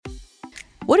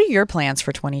What are your plans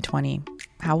for 2020?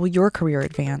 How will your career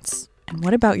advance? And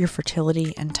what about your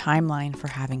fertility and timeline for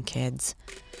having kids?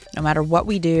 No matter what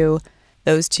we do,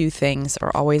 those two things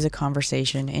are always a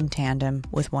conversation in tandem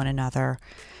with one another.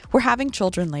 We're having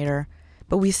children later,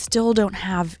 but we still don't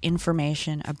have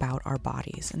information about our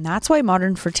bodies. And that's why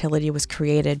Modern Fertility was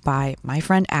created by my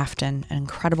friend Afton, an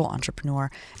incredible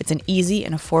entrepreneur. It's an easy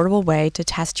and affordable way to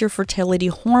test your fertility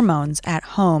hormones at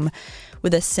home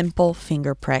with a simple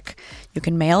finger prick. You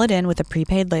can mail it in with a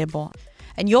prepaid label,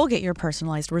 and you'll get your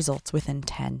personalized results within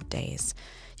 10 days.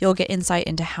 You'll get insight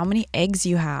into how many eggs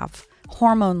you have,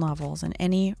 hormone levels, and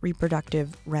any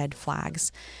reproductive red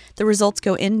flags. The results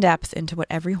go in depth into what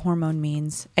every hormone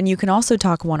means, and you can also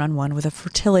talk one-on-one with a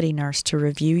fertility nurse to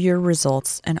review your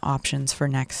results and options for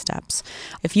next steps.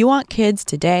 If you want kids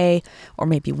today, or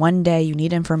maybe one day, you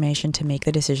need information to make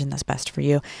the decision that's best for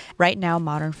you. Right now,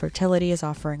 Modern Fertility is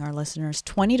offering our listeners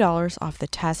 $20 off the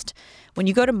test when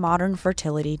you go to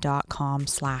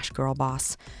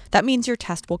modernfertility.com/girlboss. That means your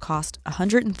test will cost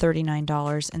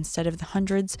 $139 instead of the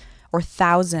hundreds or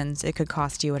thousands it could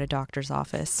cost you at a doctor's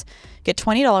office. Get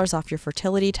 $20 off your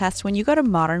fertility test when you go to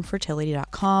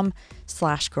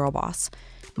modernfertility.com/girlboss.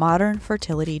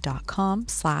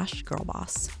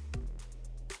 modernfertility.com/girlboss.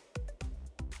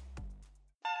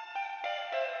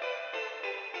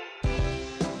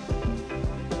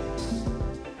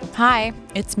 Hi,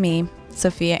 it's me,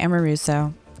 Sophia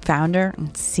Amoruso, founder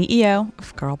and CEO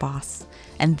of Girl Boss.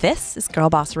 And this is Girl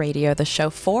Boss Radio, the show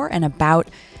for and about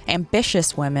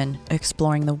ambitious women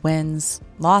exploring the wins,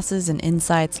 losses, and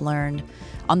insights learned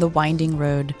on the winding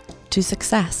road to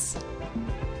success.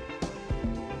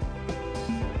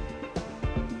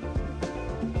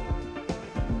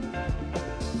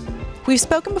 We've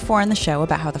spoken before on the show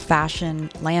about how the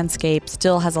fashion landscape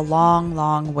still has a long,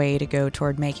 long way to go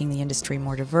toward making the industry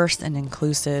more diverse and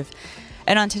inclusive.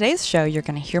 And on today's show, you're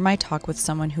going to hear my talk with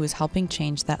someone who is helping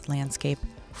change that landscape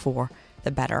for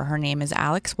the better. Her name is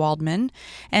Alex Waldman,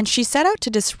 and she set out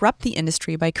to disrupt the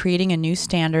industry by creating a new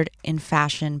standard in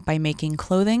fashion by making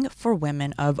clothing for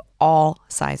women of all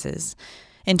sizes.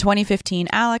 In 2015,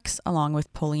 Alex, along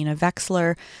with Paulina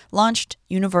Vexler, launched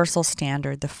Universal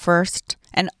Standard, the first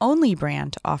and only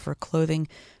brand to offer clothing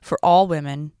for all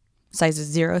women, sizes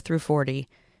 0 through 40,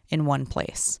 in one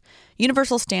place.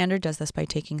 Universal Standard does this by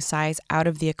taking size out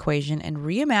of the equation and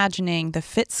reimagining the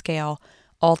fit scale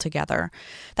altogether.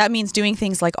 That means doing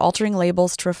things like altering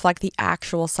labels to reflect the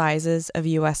actual sizes of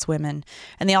U.S. women.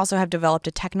 And they also have developed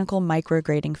a technical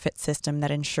micrograding fit system that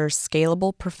ensures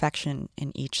scalable perfection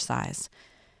in each size.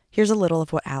 Here's a little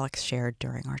of what Alex shared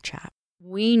during our chat.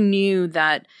 We knew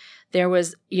that there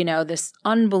was, this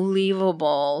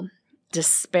unbelievable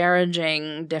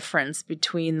disparaging difference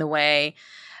between the way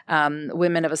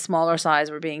women of a smaller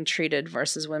size were being treated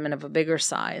versus women of a bigger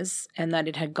size, and that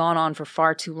it had gone on for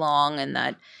far too long, and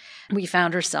that we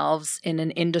found ourselves in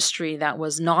an industry that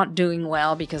was not doing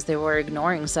well because they were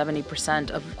ignoring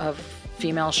 70% of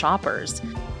female shoppers.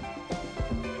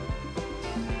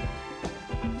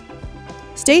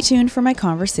 Stay tuned for my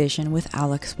conversation with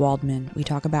Alex Waldman. We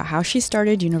talk about how she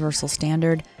started Universal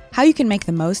Standard, how you can make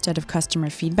the most out of customer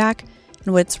feedback,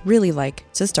 and what it's really like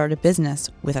to start a business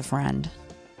with a friend.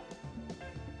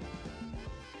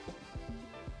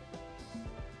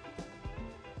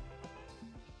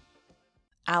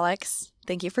 Alex,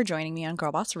 thank you for joining me on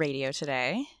Girl Boss Radio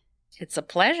today. It's a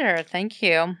pleasure. Thank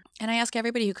you. And I ask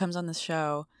everybody who comes on this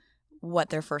show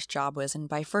what their first job was. And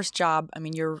by first job, I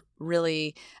mean, you're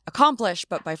really accomplished,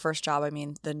 but by first job, I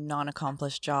mean the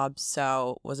non-accomplished job.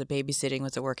 So was it babysitting?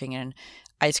 Was it working in an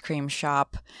ice cream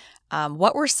shop?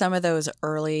 What were some of those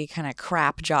early kind of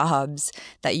crap jobs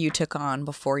that you took on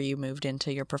before you moved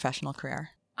into your professional career?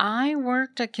 I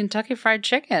worked at Kentucky Fried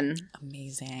Chicken.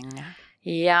 Amazing.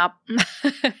 Yep.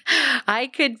 I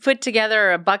could put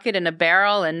together a bucket and a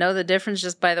barrel and know the difference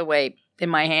just by the weight in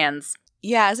my hands.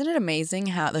 Yeah, isn't it amazing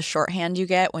how the shorthand you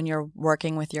get when you're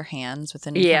working with your hands with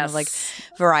any Yes. kind of like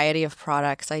variety of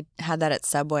products? I had that at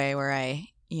Subway where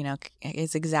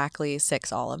it's exactly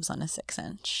 6 olives on a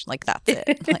 6-inch. Like that's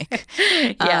it. Like,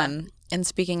 Yeah. And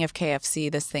speaking of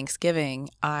KFC, this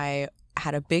Thanksgiving, I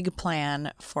had a big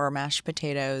plan for mashed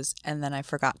potatoes, and then I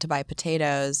forgot to buy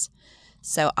potatoes.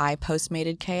 So I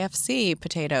Postmated KFC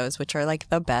potatoes, which are like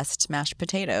the best mashed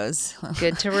potatoes.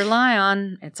 Good to rely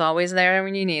on. It's always there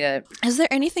when you need it. Is there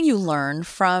anything you learned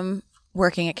from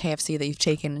working at KFC that you've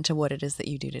taken into what it is that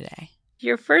you do today?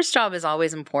 Your first job is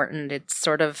always important. It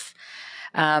sort of,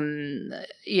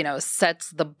 sets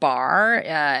the bar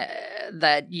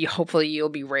that hopefully you'll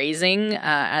be raising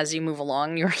as you move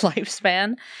along your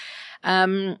lifespan.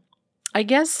 I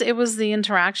guess it was the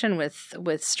interaction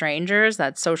with strangers,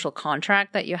 that social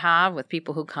contract that you have with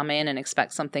people who come in and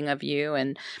expect something of you,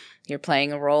 and you're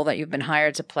playing a role that you've been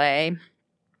hired to play.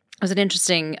 It was an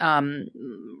interesting,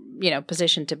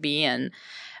 position to be in,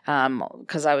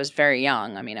 because I was very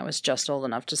young. I mean, I was just old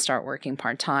enough to start working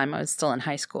part-time. I was still in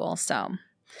high school. So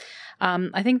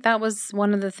I think that was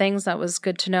one of the things that was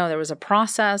good to know. There was a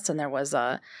process and there was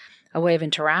a way of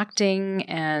interacting,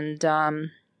 and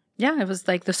it was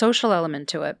like the social element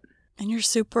to it. And you're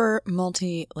super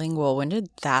multilingual. When did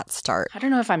that start? I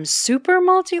don't know if I'm super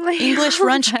multilingual.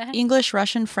 English,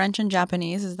 Russian, French, and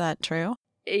Japanese. Is that true?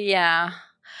 Yeah.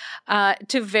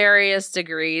 To various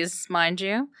degrees, mind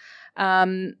you.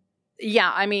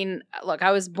 I mean, look,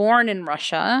 I was born in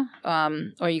Russia,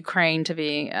 or Ukraine to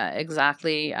be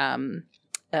exactly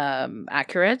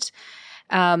accurate.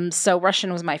 So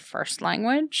Russian was my first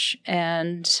language,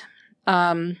 and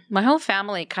my whole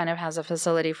family kind of has a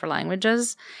facility for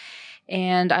languages,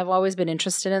 and I've always been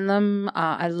interested in them.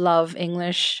 I love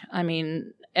English. I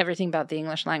mean, everything about the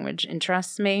English language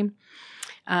interests me.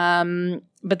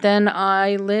 But then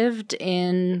I lived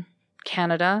in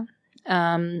Canada,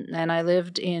 and I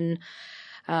lived in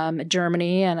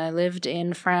Germany, and I lived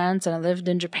in France, and I lived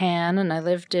in Japan, and I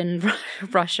lived in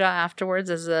Russia afterwards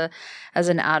as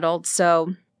an adult.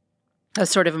 So I was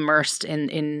sort of immersed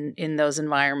in those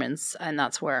environments, and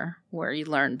that's where you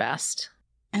learn best.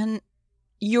 And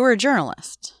you were a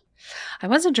journalist. I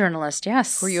was a journalist,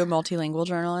 yes. Were you a multilingual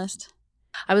journalist?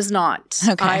 I was not.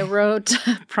 Okay. I wrote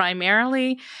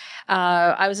primarily.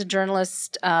 I was a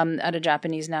journalist at a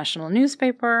Japanese national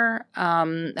newspaper.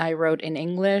 I wrote in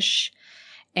English,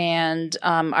 and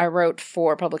I wrote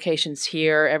for publications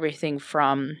here, everything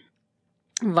from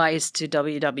Vice to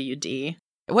WWD.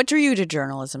 What drew you to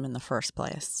journalism in the first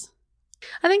place?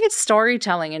 I think it's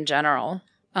storytelling in general.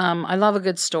 I love a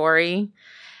good story.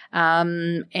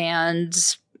 And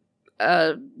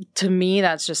to me,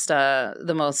 that's just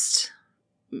the most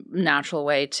natural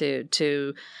way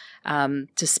to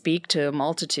speak to a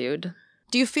multitude.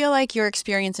 Do you feel like your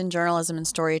experience in journalism and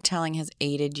storytelling has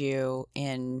aided you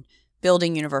in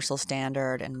building Universal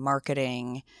Standard and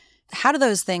marketing? How do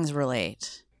those things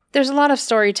relate? There's a lot of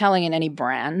storytelling in any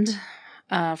brand.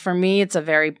 For me, it's a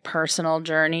very personal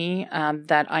journey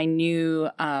that I knew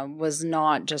was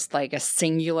not just like a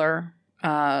singular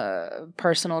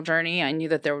personal journey. I knew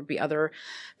that there would be other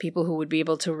people who would be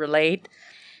able to relate.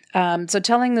 So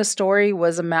telling the story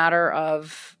was a matter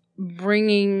of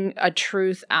bringing a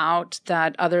truth out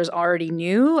that others already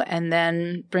knew, and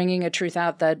then bringing a truth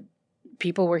out that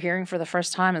people were hearing for the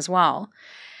first time as well.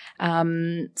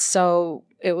 So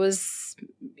it was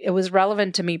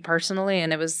relevant to me personally,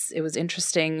 and it was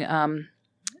interesting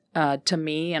to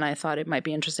me, and I thought it might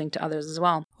be interesting to others as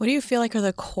well. What do you feel like are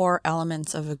the core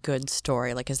elements of a good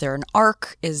story? Like, is there an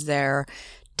arc?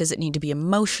 Does it need to be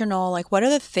emotional? Like, what are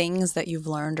the things that you've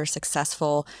learned are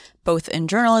successful both in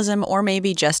journalism or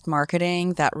maybe just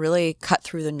marketing that really cut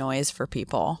through the noise for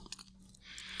people?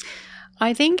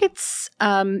 I think it's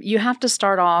you have to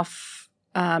start off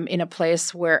in a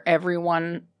place where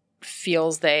everyone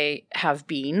feels they have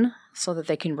been, so that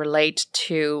they can relate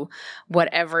to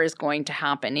whatever is going to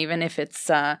happen, even if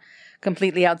it's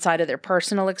completely outside of their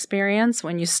personal experience.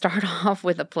 When you start off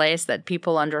with a place that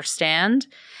people understand,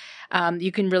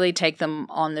 you can really take them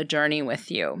on the journey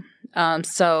with you.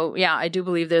 So yeah, I do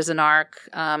believe there's an arc,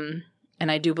 and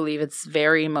I do believe it's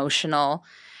very emotional.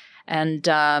 And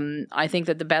I think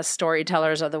that the best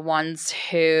storytellers are the ones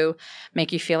who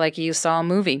make you feel like you saw a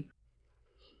movie.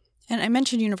 And I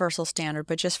mentioned Universal Standard,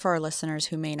 but just for our listeners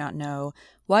who may not know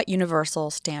what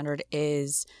Universal Standard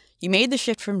is, you made the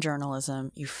shift from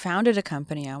journalism, you founded a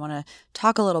company. I want to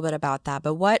talk a little bit about that,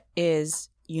 but what is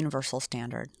Universal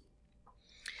Standard?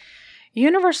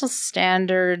 Universal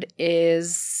Standard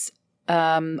is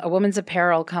a women's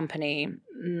apparel company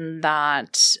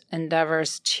that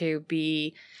endeavors to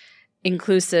be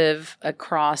inclusive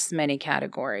across many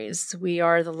categories. We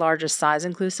are the largest size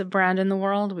inclusive brand in the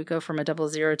world. We go from a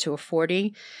 00 to a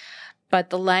 40.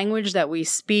 But the language that we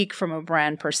speak from a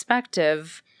brand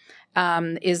perspective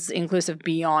is inclusive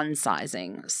beyond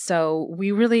sizing. So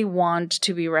we really want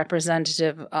to be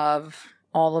representative of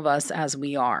all of us as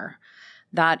we are.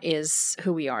 That is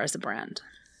who we are as a brand.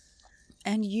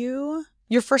 And your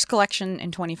first collection in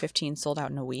 2015 sold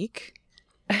out in a week.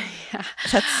 Yeah.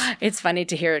 It's funny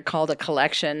to hear it called a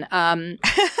collection. Why?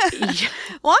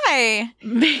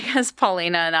 Because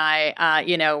Paulina and I,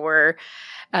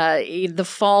 the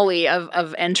folly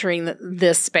of entering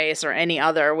this space or any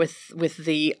other with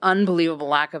the unbelievable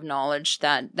lack of knowledge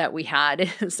that we had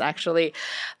is actually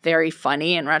very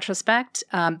funny in retrospect.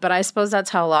 But I suppose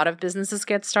that's how a lot of businesses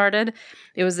get started.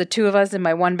 It was the two of us in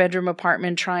my 1-bedroom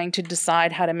apartment trying to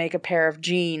decide how to make a pair of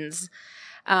jeans.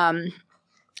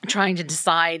 Trying to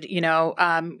decide,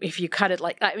 if you cut it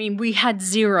we had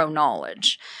zero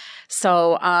knowledge.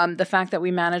 So the fact that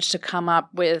we managed to come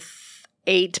up with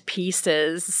 8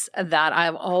 pieces that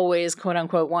I've always, quote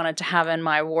unquote, wanted to have in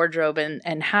my wardrobe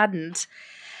and hadn't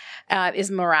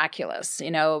is miraculous,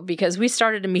 because we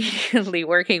started immediately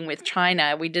working with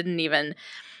China. We didn't even,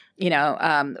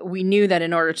 we knew that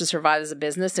in order to survive as a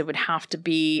business, it would have to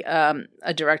be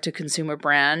a direct-to-consumer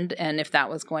brand. And if that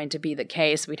was going to be the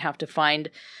case, we'd have to find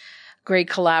great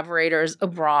collaborators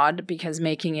abroad, because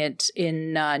making it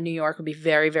in New York would be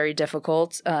very, very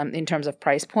difficult in terms of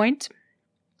price point.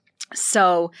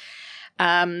 So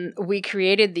we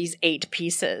created these 8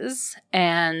 pieces,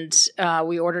 and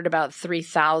we ordered about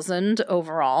 3,000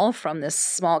 overall from this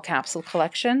small capsule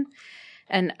collection.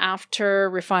 And after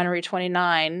Refinery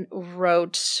 29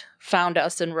 found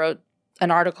us and wrote an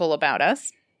article about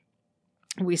us,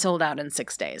 we sold out in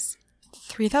 6 days.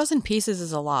 3,000 pieces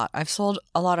is a lot. I've sold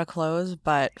a lot of clothes,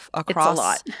 but across it's a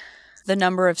lot. The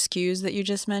number of SKUs that you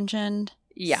just mentioned.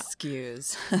 Yeah.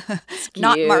 SKUs.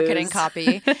 Not marketing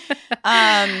copy.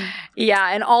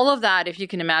 Yeah. And all of that, if you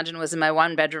can imagine, was in my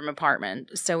 1-bedroom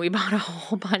apartment. So we bought a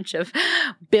whole bunch of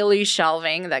Billy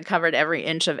shelving that covered every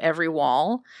inch of every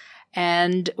wall.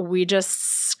 And we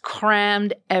just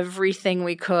crammed everything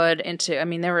we could into,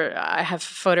 I have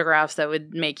photographs that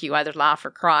would make you either laugh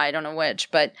or cry. I don't know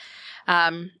which, but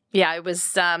it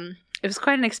was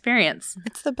quite an experience.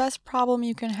 It's the best problem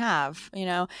you can have,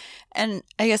 And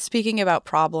I guess speaking about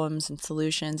problems and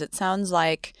solutions, it sounds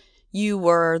like you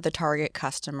were the target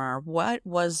customer. What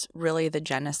was really the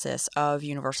genesis of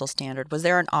Universal Standard? Was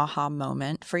there an aha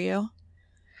moment for you?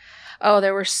 Oh,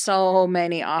 there were so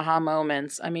many aha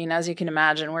moments. As you can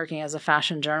imagine, working as a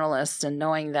fashion journalist and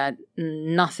knowing that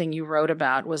nothing you wrote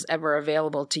about was ever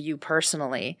available to you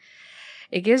personally,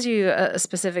 it gives you a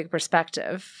specific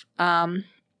perspective.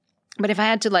 But if I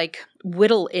had to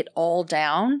whittle it all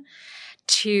down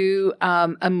to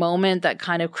a moment that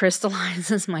kind of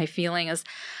crystallizes my feeling, is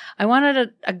I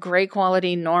wanted a great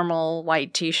quality, normal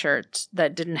white t-shirt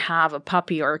that didn't have a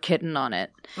puppy or a kitten on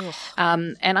it.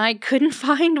 And I couldn't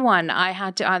find one. I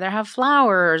had to either have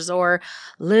flowers or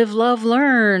live, love,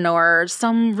 learn, or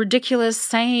some ridiculous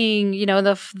saying,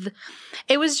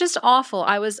 it was just awful.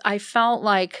 I felt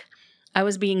like I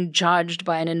was being judged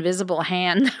by an invisible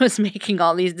hand that was making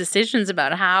all these decisions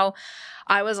about how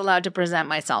I was allowed to present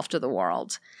myself to the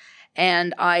world.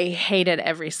 And I hated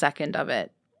every second of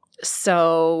it.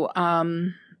 So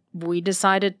we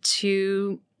decided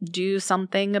to do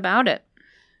something about it.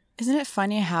 Isn't it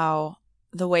funny how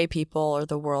the way people or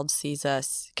the world sees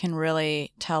us can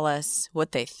really tell us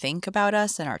what they think about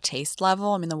us and our taste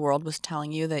level? The world was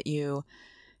telling you that you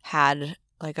had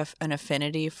an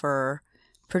affinity for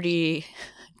pretty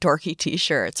dorky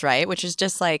t-shirts, right? Which is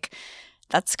just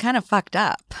that's kind of fucked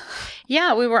up.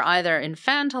 Yeah, we were either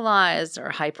infantilized or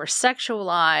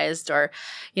hypersexualized, or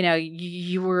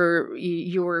you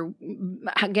were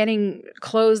getting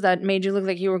clothes that made you look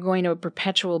like you were going to a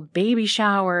perpetual baby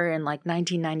shower in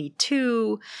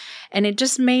 1992, and it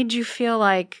just made you feel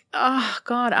like, oh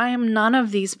God, I am none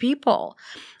of these people.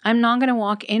 I'm not going to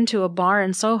walk into a bar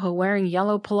in Soho wearing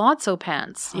yellow palazzo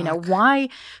pants. Why?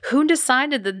 Who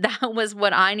decided that was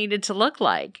what I needed to look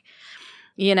like?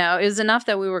 It was enough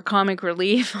that we were comic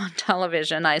relief on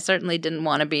television. I certainly didn't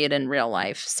want to be it in real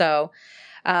life. So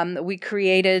we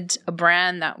created a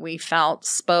brand that we felt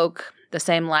spoke the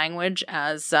same language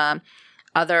as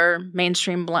other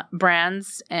mainstream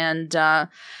brands, and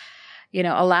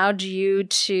allowed you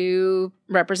to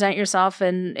represent yourself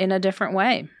in a different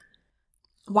way.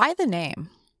 Why the name?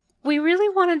 We really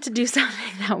wanted to do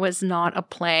something that was not a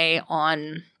play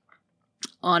on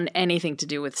anything to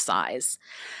do with size.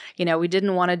 We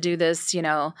didn't want to do this,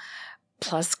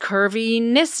 plus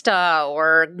curvinista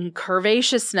or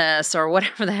curvaceousness or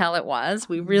whatever the hell it was.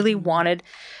 We really wanted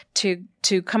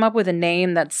to come up with a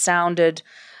name that sounded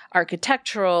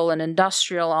architectural and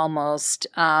industrial almost.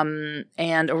 And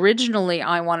originally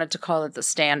I wanted to call it The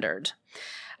Standard.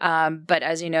 But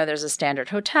as you know, there's a Standard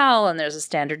Hotel and there's a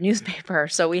Standard newspaper.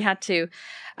 So we had to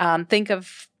think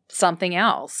of something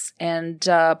else. And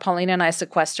Paulina and I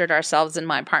sequestered ourselves in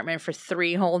my apartment for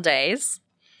 3 whole days.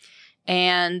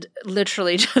 and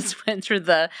literally just went through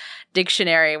the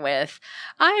dictionary with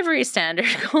ivory standard,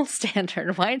 gold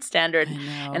standard, white standard.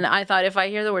 And I thought, if I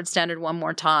hear the word standard one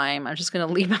more time, I'm just going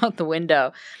to leap out the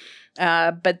window.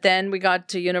 But then we got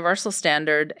to universal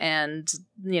standard and,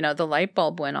 the light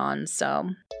bulb went on. So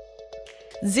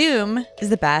Zoom is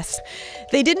the best.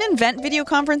 They didn't invent video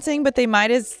conferencing, but they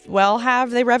might as well have.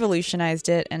 They revolutionized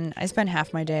it, and I spend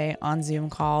half my day on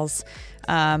Zoom calls,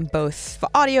 both for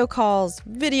audio calls,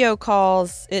 video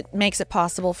calls. It makes it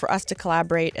possible for us to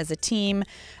collaborate as a team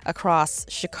across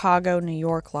Chicago, New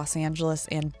York, Los Angeles,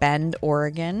 and Bend,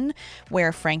 Oregon,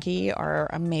 where Frankie, our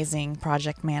amazing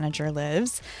project manager,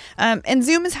 lives. And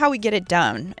Zoom is how we get it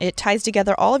done. It ties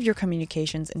together all of your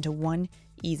communications into one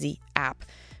easy app.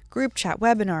 Group chat,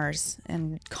 webinars,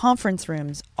 and conference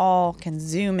rooms all can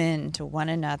zoom in to one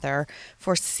another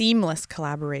for seamless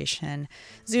collaboration.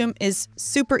 Zoom is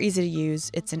super easy to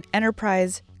use. It's an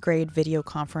enterprise-grade video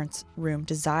conference room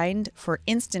designed for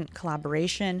instant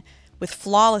collaboration with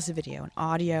flawless video and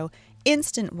audio,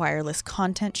 instant wireless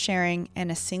content sharing,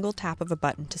 and a single tap of a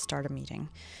button to start a meeting.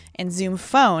 And Zoom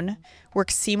Phone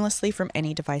works seamlessly from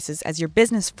any devices as your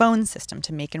business phone system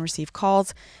to make and receive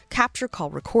calls, capture call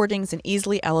recordings, and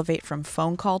easily elevate from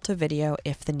phone call to video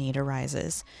if the need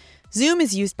arises. Zoom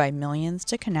is used by millions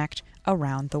to connect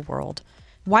around the world.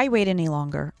 Why wait any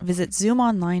longer? Visit Zoom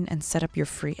online and set up your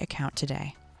free account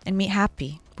today. And meet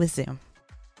happy with Zoom.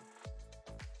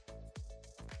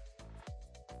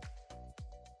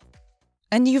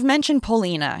 And you've mentioned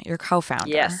Paulina, your co-founder.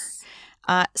 Yes.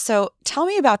 So tell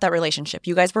me about that relationship.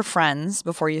 You guys were friends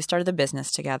before you started the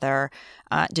business together.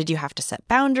 Did you have to set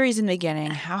boundaries in the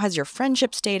beginning? How has your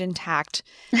friendship stayed intact?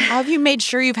 How have you made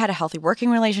sure you've had a healthy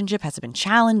working relationship? Has it been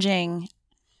challenging?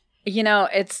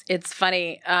 It's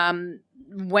funny.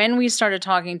 When we started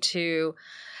talking to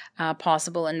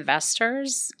possible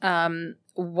investors,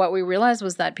 what we realized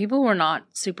was that people were not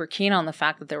super keen on the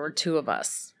fact that there were two of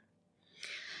us.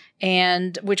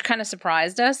 And which kind of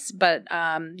surprised us. But,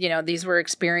 these were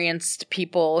experienced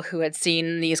people who had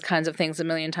seen these kinds of things a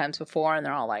million times before. And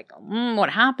they're all like, what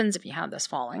happens if you have this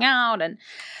falling out?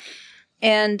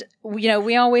 And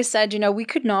we always said, we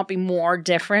could not be more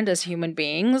different as human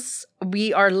beings.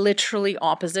 We are literally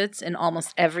opposites in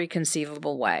almost every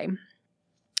conceivable way.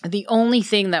 The only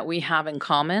thing that we have in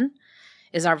common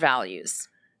is our values.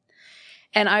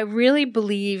 And I really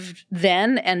believed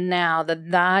then and now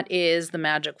that is the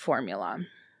magic formula.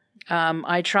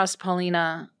 I trust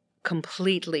Paulina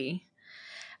completely.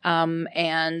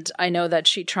 And I know that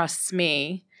she trusts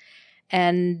me.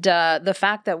 And the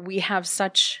fact that we have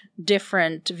such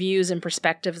different views and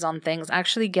perspectives on things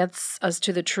actually gets us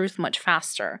to the truth much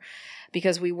faster,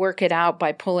 because we work it out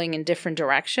by pulling in different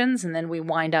directions, and then we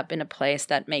wind up in a place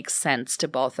that makes sense to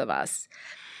both of us.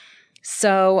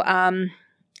 So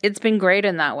it's been great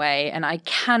in that way. And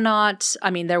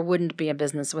there wouldn't be a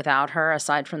business without her,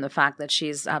 aside from the fact that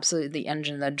she's absolutely the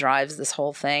engine that drives this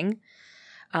whole thing.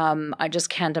 I just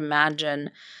can't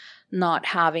imagine not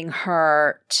having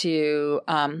her to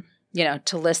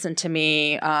listen to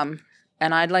me. And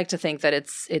I'd like to think that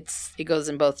it goes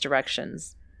in both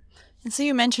directions. And so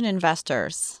you mentioned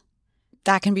investors.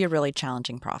 That can be a really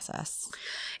challenging process.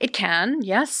 It can,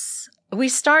 yes. We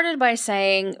started by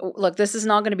saying, look, this is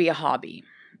not going to be a hobby.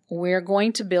 We're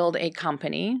going to build a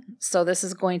company. So this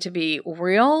is going to be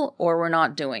real, or we're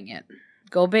not doing it.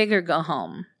 Go big or go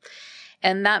home.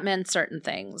 And that meant certain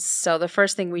things. So the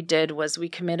first thing we did was we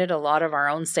committed a lot of our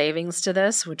own savings to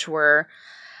this, which were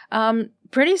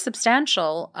pretty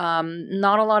substantial.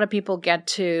 Not a lot of people get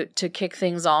to kick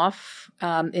things off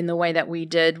in the way that we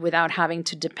did without having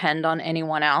to depend on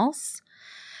anyone else.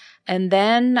 And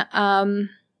then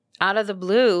out of the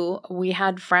blue, we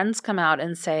had friends come out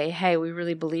and say, hey, we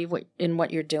really believe in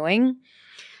what you're doing.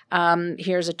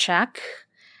 Here's a check.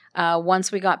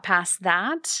 Once we got past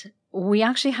that, we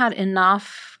actually had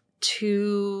enough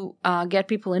to get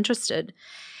people interested.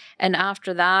 And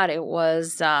after that, it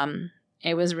was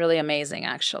really amazing,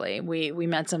 actually. We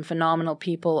met some phenomenal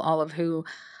people, all of who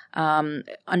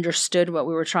understood what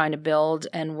we were trying to build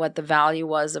and what the value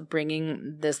was of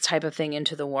bringing this type of thing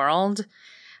into the world.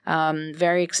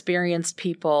 Very experienced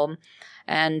people,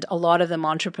 and a lot of them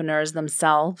entrepreneurs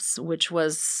themselves, which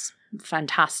was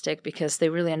fantastic because they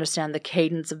really understand the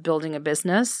cadence of building a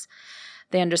business.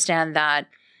 They understand that,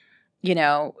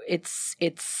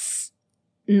 it's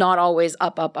not always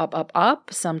up, up, up, up,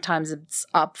 up. Sometimes it's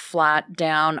up, flat,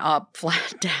 down, up,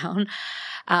 flat, down.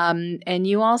 And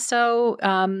you also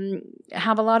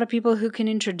have a lot of people who can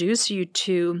introduce you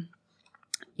to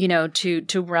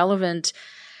relevant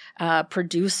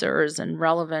producers and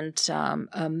relevant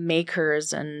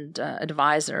makers and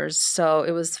advisors. So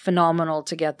it was phenomenal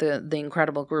to get the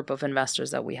incredible group of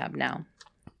investors that we have now.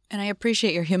 And I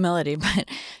appreciate your humility, but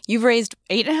you've raised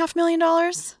 $8.5 million?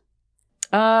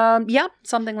 Yeah,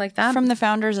 something like that. From the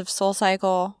founders of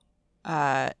SoulCycle,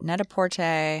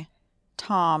 Net-a-Porter,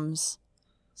 Tom's,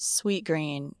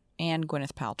 Sweetgreen, and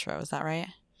Gwyneth Paltrow. Is that right?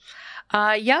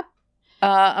 Yep.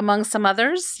 Among some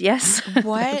others, yes.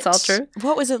 That's all true.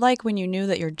 What was it like when you knew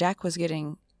that your deck was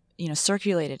getting,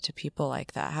 circulated to people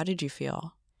like that? How did you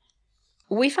feel?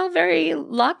 We felt very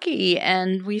lucky,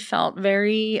 and we felt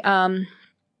very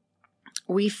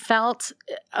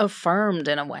affirmed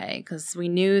in a way, because we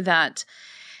knew that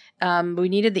we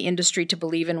needed the industry to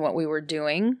believe in what we were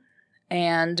doing.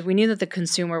 And we knew that the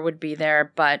consumer would be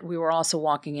there, but we were also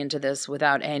walking into this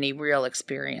without any real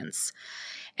experience.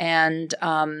 And,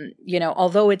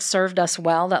 although it served us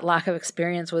well, that lack of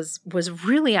experience was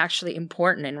really actually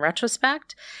important in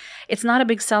retrospect. It's not a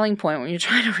big selling point when you're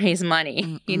trying to raise money.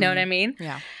 Mm-hmm. You know what I mean?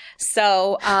 Yeah.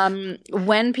 So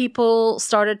when people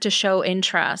started to show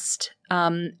interest,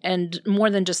 and more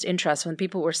than just interest, when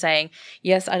people were saying,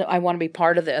 yes, I want to be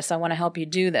part of this, I want to help you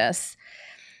do this,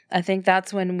 I think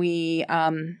that's when we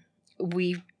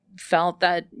felt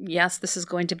that, yes, this is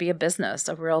going to be a business,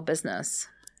 a real business.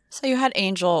 So you had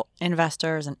angel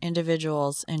investors and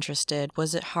individuals interested.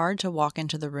 Was it hard to walk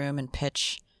into the room and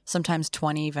pitch sometimes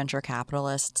 20 venture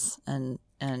capitalists, and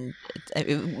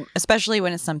especially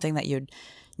when it's something that you'd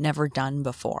never done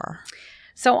before?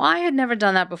 So I had never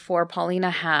done that before.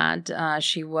 Paulina had.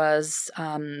 She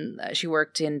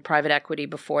worked in private equity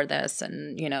before this,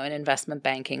 and in investment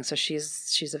banking. So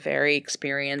she's a very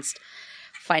experienced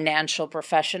financial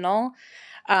professional.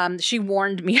 She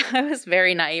warned me. I was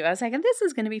very naive. I was like, "This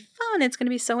is going to be fun. It's going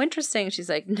to be so interesting." She's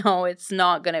like, "No, it's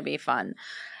not going to be fun."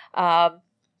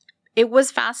 It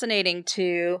was fascinating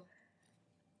to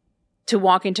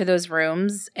walk into those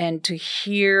rooms and to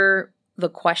hear the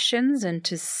questions and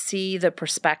to see the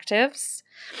perspectives.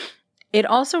 It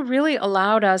also really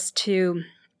allowed us to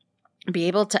be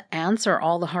able to answer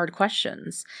all the hard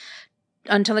questions,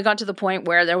 until it got to the point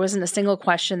where there wasn't a single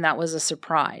question that was a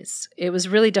surprise. It was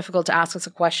really difficult to ask us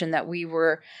a question that we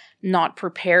were not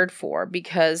prepared for,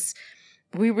 because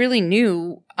we really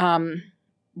knew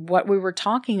what we were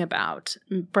talking about.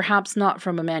 Perhaps not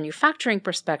from a manufacturing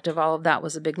perspective. All of that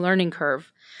was a big learning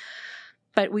curve.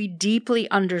 But we deeply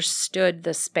understood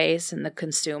the space and the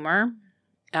consumer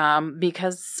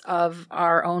because of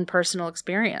our own personal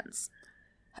experience.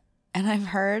 And I've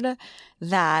heard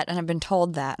that, and I've been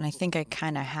told that, and I think I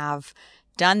kind of have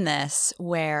done this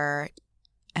where,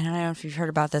 and I don't know if you've heard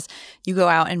about this, you go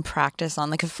out and practice on,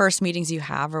 like, the first meetings you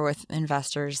have are with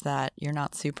investors that you're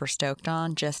not super stoked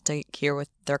on, just to hear what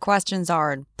their questions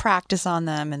are and practice on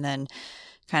them, and then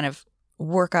kind of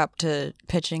work up to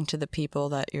pitching to the people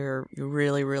that you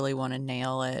really, really want to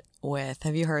nail it with.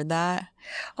 Have you heard that?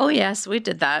 Oh, yes, we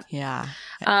did that. Yeah.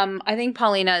 I think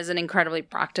Paulina is an incredibly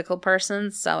practical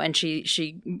person. And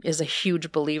she is a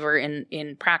huge believer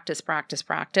in practice.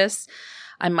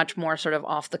 I'm much more sort of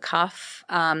off the cuff.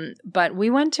 But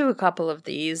we went to a couple of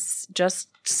these just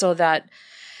so that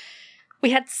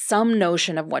we had some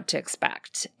notion of what to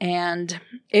expect. And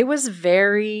it was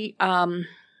very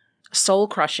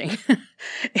soul-crushing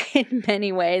in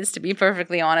many ways, to be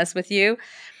perfectly honest with you.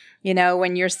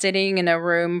 When you're sitting in a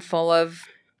room full of,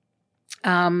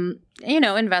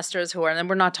 investors who are, and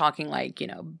we're not talking like,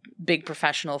 big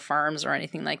professional firms or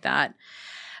anything like that.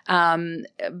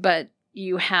 But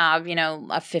you have, a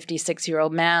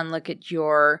 56-year-old man look at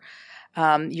your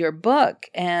book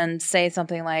and say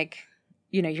something like,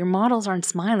 your models aren't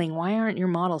smiling. Why aren't your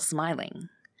models smiling?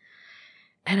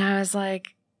 And I was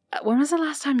like, when was the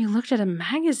last time you looked at a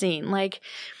magazine? Like,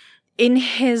 in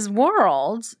his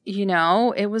world,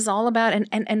 it was all about,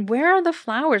 and where are the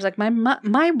flowers? Like,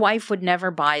 my wife would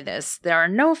never buy this. There are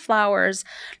no flowers.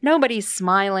 Nobody's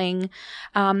smiling.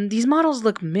 These models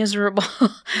look miserable.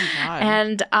 Oh,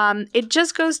 and it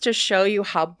just goes to show you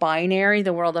how binary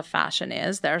the world of fashion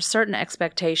is. There are certain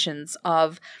expectations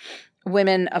of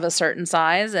women of a certain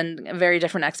size and very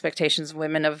different expectations of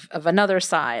women of another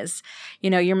size.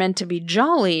 You're meant to be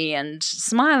jolly and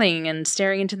smiling and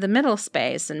staring into the middle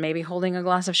space and maybe holding a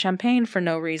glass of champagne for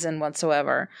no reason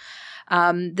whatsoever.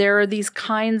 There are these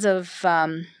kinds of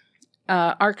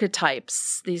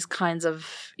archetypes, these kinds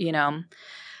of,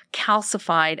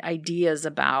 calcified ideas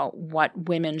about what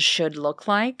women should look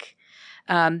like.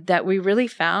 that we really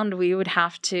found we would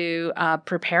have to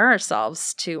prepare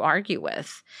ourselves to argue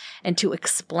with and to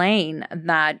explain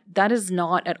that that is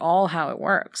not at all how it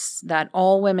works, that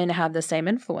all women have the same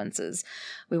influences.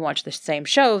 We watch the same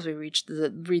shows, we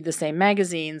read the same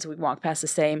magazines, we walk past the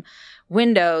same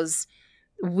windows.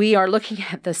 We are looking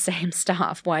at the same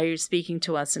stuff. Why are you speaking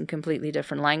to us in completely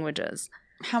different languages?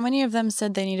 How many of them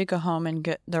said they need to go home and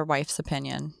get their wife's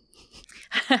opinion?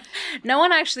 No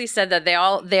one actually said that. They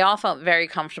all felt very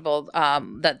comfortable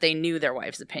that they knew their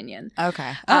wife's opinion.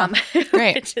 Okay.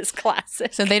 Great. Which is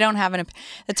classic. So they don't have an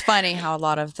it's funny how a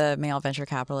lot of the male venture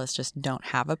capitalists just don't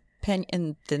have an opinion,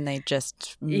 and then they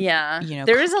just,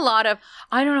 there is a lot of,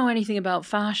 I don't know anything about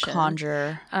fashion.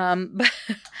 Conjure.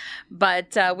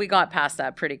 But we got past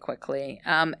that pretty quickly.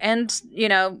 And,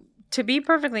 to be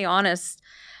perfectly honest,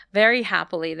 very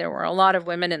happily, there were a lot of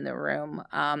women in the room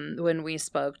when we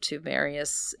spoke to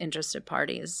various interested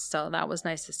parties. So that was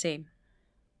nice to see.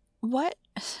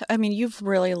 You've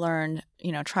really learned,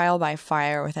 trial by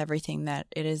fire with everything that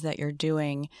it is that you're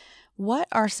doing. What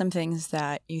are some things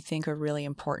that you think are really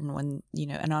important when,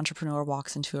 an entrepreneur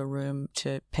walks into a room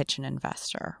to pitch an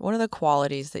investor? What are the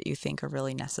qualities that you think are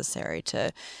really necessary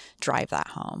to drive that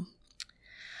home?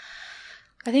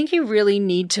 I think you really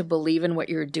need to believe in what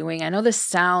you're doing. I know this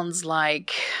sounds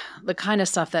like the kind of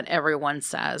stuff that everyone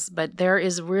says, but there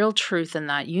is real truth in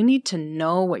that. You need to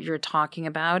know what you're talking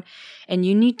about, and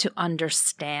you need to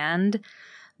understand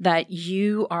that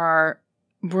you are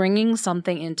bringing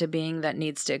something into being that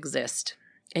needs to exist.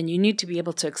 And you need to be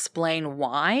able to explain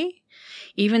why,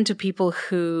 even to people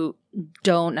who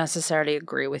don't necessarily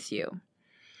agree with you.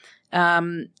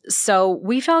 So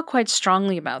we felt quite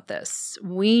strongly about this.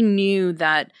 We knew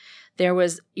that there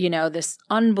was, this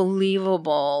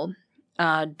unbelievable,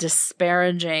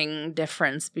 disparaging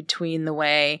difference between the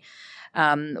way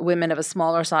women of a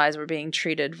smaller size were being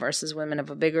treated versus women of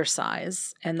a bigger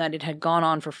size, and that it had gone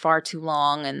on for far too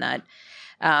long, and that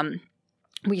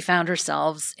we found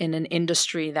ourselves in an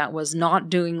industry that was not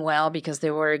doing well because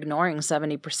they were ignoring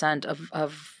 70%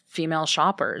 of female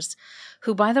shoppers,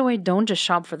 who, by the way, don't just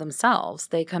shop for themselves.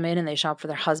 They come in and they shop for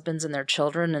their husbands and their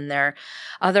children and their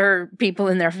other people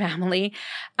in their family.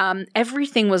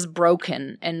 Everything was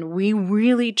broken. And we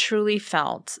really, truly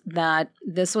felt that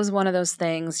this was one of those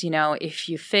things, if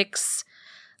you fix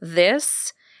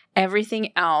this,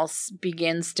 everything else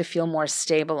begins to feel more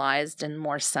stabilized and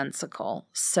more sensical.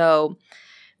 So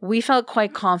we felt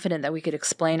quite confident that we could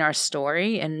explain our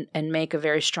story and make a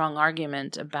very strong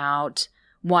argument about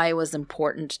why it was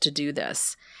important to do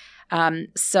this.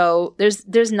 So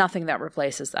there's nothing that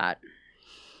replaces that.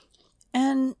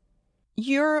 And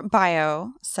your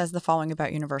bio says the following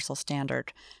about Universal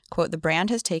Standard. Quote, "The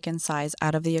brand has taken size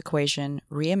out of the equation,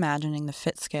 reimagining the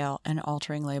fit scale and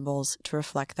altering labels to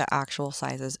reflect the actual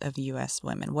sizes of U.S.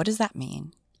 women." What does that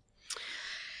mean?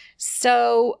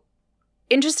 So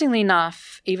interestingly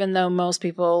enough, even though most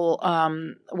people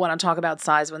want to talk about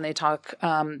size when they talk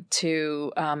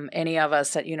to any of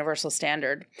us at Universal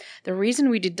Standard, the reason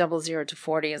we did 00 to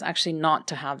 40 is actually not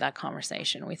to have that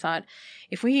conversation. We thought,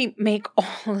 if we make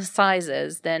all the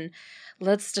sizes, then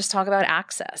let's just talk about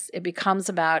access. It becomes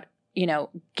about,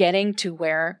 getting to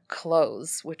wear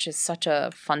clothes, which is such a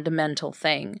fundamental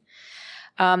thing.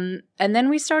 And then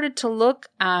we started to look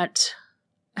at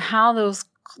how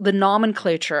the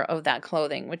nomenclature of that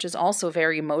clothing, which is also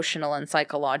very emotional and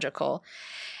psychological.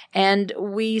 And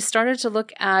we started to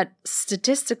look at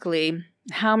statistically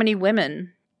how many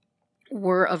women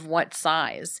were of what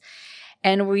size.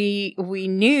 And we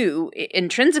knew,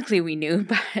 intrinsically we knew,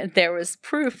 but there was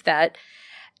proof that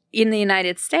in the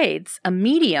United States, a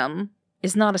medium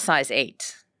is not a size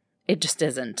 8. It just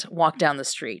isn't. Walk down the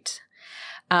street.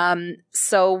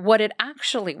 So what it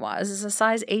actually was is a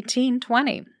size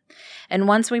 18-20. And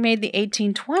once we made the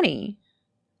 18-20,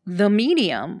 the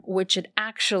medium, which it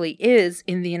actually is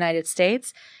in the United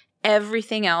States,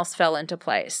 everything else fell into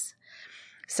place.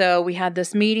 So we had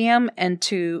this medium, and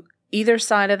to either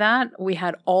side of that, we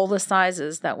had all the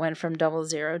sizes that went from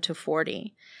 00 to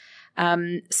 40.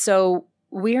 So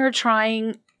we are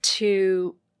trying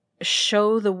to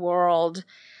show the world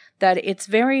that it's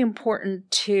very important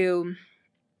to...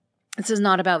 This is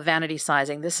not about vanity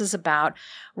sizing. This is about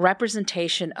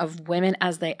representation of women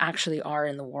as they actually are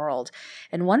in the world.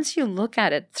 And once you look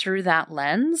at it through that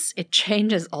lens, it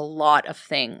changes a lot of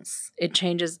things. It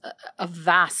changes a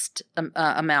vast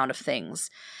amount of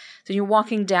things. So you're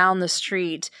walking down the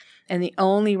street, and the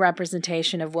only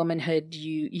representation of womanhood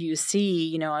you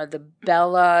see, are the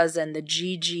Bellas and the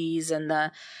Gigi's and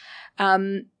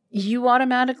the... you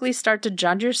automatically start to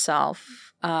judge yourself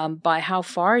by how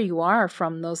far you are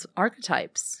from those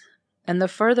archetypes. And the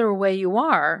further away you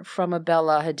are from a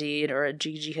Bella Hadid or a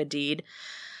Gigi Hadid,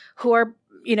 who are,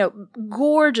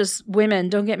 gorgeous women,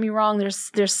 don't get me wrong,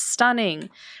 they're stunning,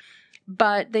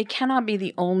 but they cannot be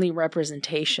the only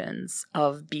representations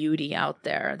of beauty out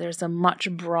there. There's a much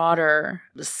broader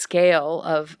scale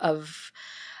of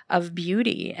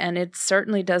beauty, and it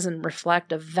certainly doesn't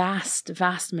reflect a vast,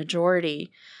 vast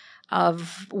majority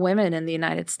of women in the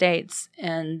United States.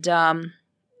 And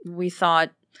we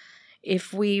thought,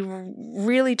 if we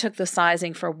really took the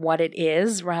sizing for what it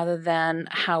is rather than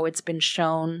how it's been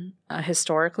shown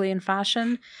historically in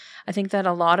fashion, I think that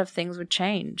a lot of things would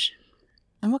change.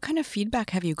 And what kind of feedback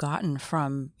have you gotten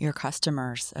from your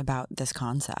customers about this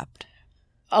concept?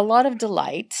 A lot of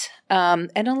delight, and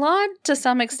to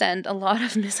some extent, a lot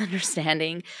of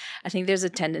misunderstanding. I think there's a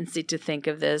tendency to think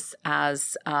of this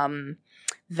as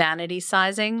vanity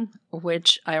sizing,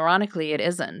 which ironically it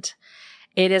isn't.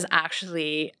 It is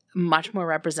actually much more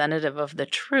representative of the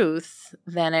truth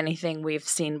than anything we've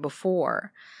seen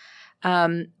before.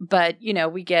 But,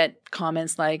 we get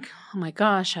comments like, oh my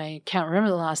gosh, I can't remember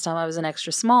the last time I was an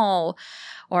extra small,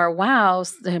 or wow,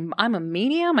 I'm a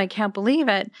medium, I can't believe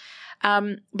it.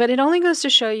 But it only goes to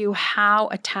show you how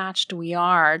attached we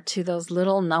are to those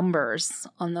little numbers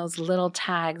on those little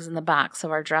tags in the backs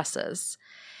of our dresses.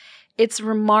 It's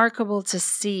remarkable to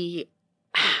see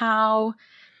how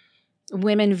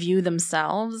women view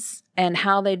themselves and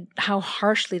how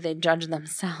harshly they judge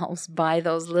themselves by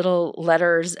those little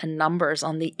letters and numbers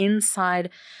on the inside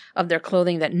of their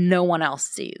clothing that no one else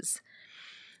sees.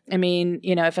 I mean,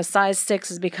 if a size 6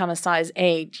 has become a size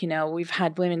 8, we've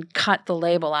had women cut the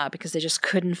label out because they just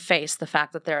couldn't face the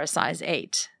fact that they're a size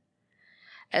 8.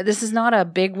 This is not a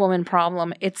big woman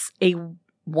problem. It's a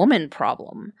woman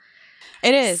problem.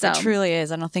 It is. It truly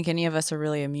is. I don't think any of us are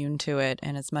really immune to it.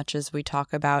 And as much as we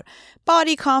talk about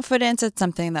body confidence, it's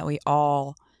something that we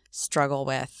all struggle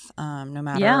with, no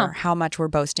matter how much we're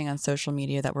boasting on social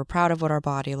media that we're proud of what our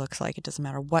body looks like. It doesn't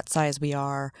matter what size we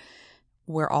are.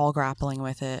 We're all grappling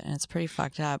with it. And it's pretty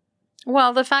fucked up.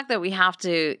 Well, the fact that we have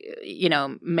to,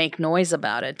 make noise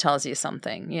about it tells you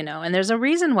something, and there's a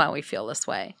reason why we feel this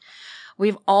way.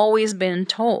 We've always been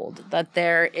told that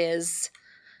there is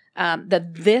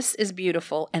that this is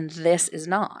beautiful and this is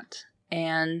not.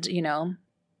 And,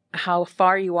 how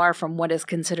far you are from what is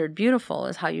considered beautiful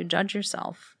is how you judge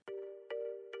yourself.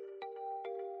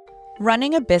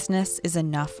 Running a business is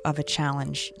enough of a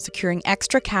challenge. Securing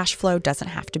extra cash flow doesn't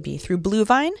have to be through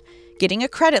Bluevine. Getting a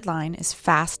credit line is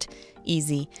fast,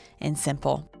 easy, and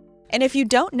simple. And if you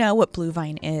don't know what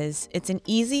Bluevine is, it's an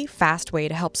easy, fast way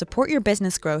to help support your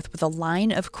business growth with a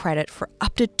line of credit for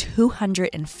up to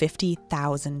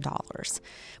 $250,000.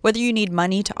 Whether you need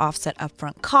money to offset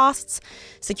upfront costs,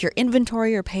 secure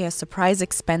inventory, or pay a surprise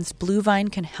expense, Bluevine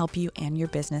can help you and your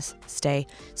business stay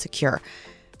secure.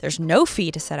 There's no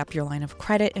fee to set up your line of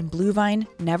credit, and Bluevine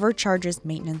never charges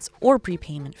maintenance or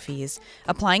prepayment fees.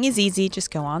 Applying is easy.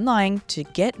 Just go online to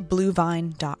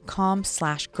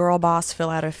getbluevine.com/girlboss,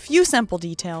 fill out a few simple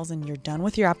details, and you're done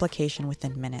with your application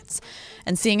within minutes.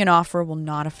 And seeing an offer will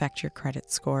not affect your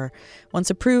credit score. Once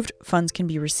approved, funds can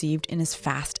be received in as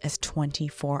fast as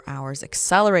 24 hours.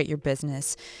 Accelerate your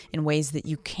business in ways that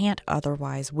you can't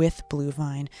otherwise with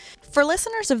Bluevine. For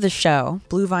listeners of the show,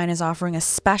 Bluevine is offering a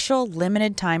special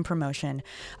limited time promotion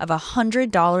of a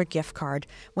 $100 gift card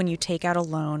when you take out a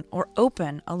loan or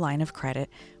open a line of credit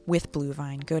with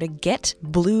Bluevine. Go to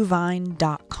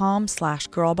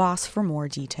getbluevine.com/girlboss for more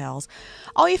details.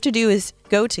 All you have to do is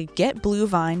go to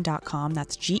getbluevine.com.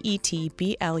 That's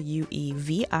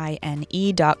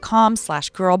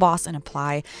GETBLUEVINE.com/girlboss and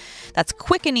apply. That's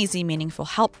quick and easy, meaningful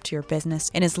help to your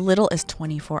business in as little as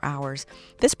 24 hours.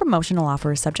 This promotional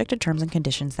offer is subject to terms and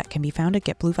conditions that can be found at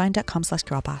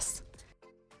getbluevine.com/girlboss.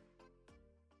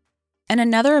 And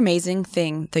another amazing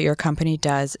thing that your company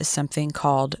does is something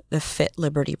called the Fit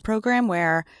Liberty program,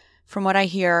 where, from what I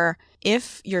hear,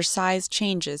 if your size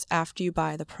changes after you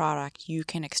buy the product, you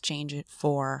can exchange it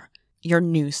for your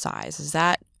new size.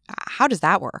 How does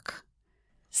that work?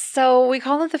 So we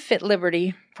call it the Fit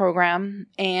Liberty program,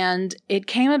 and it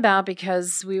came about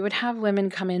because we would have women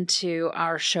come into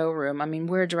our showroom. I mean,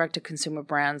 we're a direct-to-consumer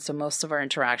brand, so most of our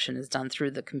interaction is done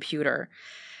through the computer.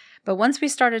 But once we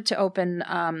started to open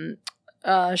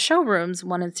showrooms,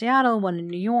 one in Seattle, one in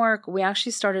New York, we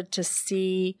actually started to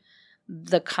see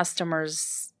the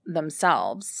customers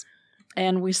themselves.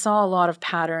 And we saw a lot of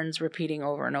patterns repeating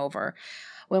over and over.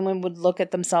 Women would look at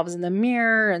themselves in the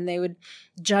mirror and they would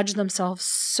judge themselves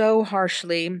so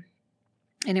harshly.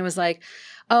 And it was like,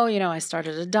 oh, I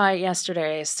started a diet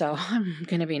yesterday, so I'm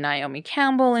going to be Naomi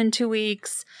Campbell in 2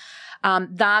 weeks.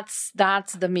 That's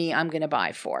the me I'm going to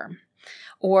buy for.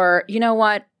 Or, you know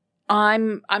what?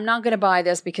 I'm not going to buy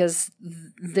this because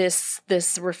this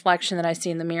reflection that I see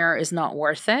in the mirror is not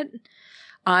worth it.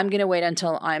 I'm going to wait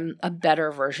until I'm a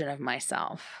better version of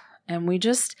myself. And you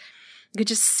could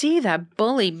just see that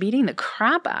bully beating the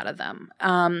crap out of them,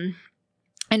 and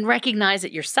recognize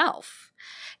it yourself.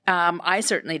 I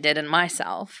certainly did in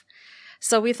myself.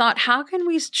 So we thought, how can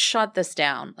we shut this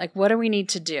down? Like, what do we need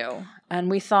to do? And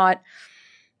we thought,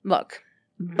 look,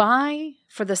 buy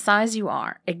for the size you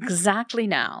are exactly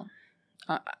now.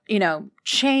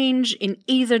 Change in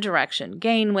either direction,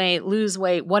 gain weight, lose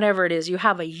weight, whatever it is. You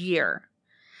have a year.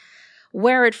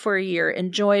 Wear it for a year,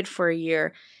 enjoy it for a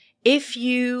year. If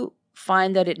you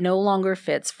find that it no longer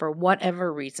fits for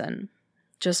whatever reason,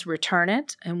 just return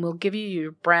it and we'll give you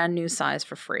your brand new size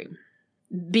for free.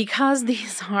 Because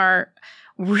these are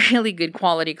really good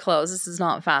quality clothes, this is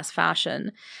not fast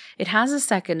fashion, it has a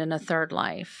second and a third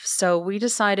life. So we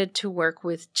decided to work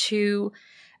with two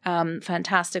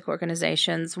fantastic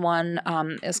organizations. One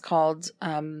is called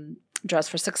Dress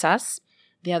for Success.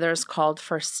 The other is called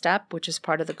First Step, which is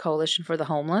part of the Coalition for the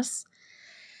Homeless.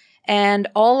 And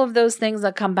all of those things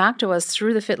that come back to us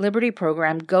through the Fit Liberty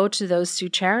program go to those two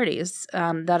charities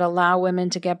that allow women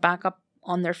to get back up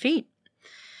on their feet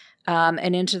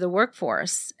and into the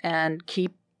workforce and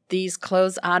keep these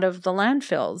clothes out of the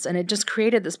landfills. And it just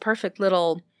created this perfect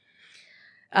little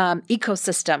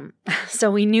ecosystem. So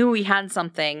we knew we had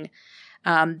something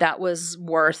that was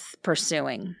worth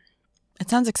pursuing.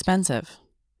 It sounds expensive.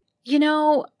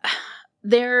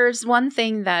 There's one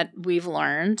thing that we've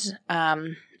learned,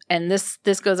 and this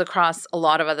goes across a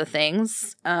lot of other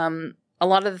things. A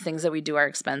lot of the things that we do are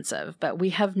expensive, but we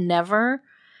have never,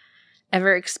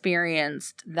 ever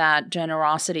experienced that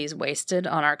generosity is wasted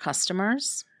on our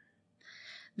customers.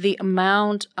 The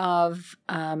amount of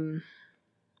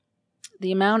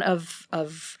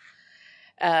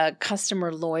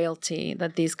customer loyalty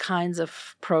that these kinds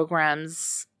of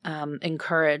programs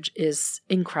encourage is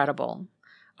incredible.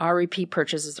 Our repeat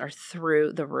purchases are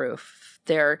through the roof.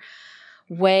 They're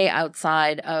way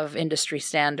outside of industry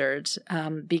standards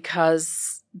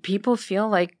because people feel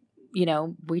like,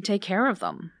 we take care of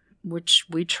them, which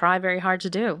we try very hard to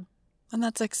do. And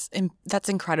that's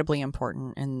incredibly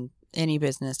important in any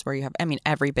business where you have,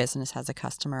 every business has a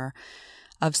customer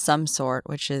of some sort,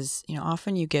 which is,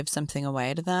 often you give something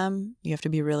away to them. You have to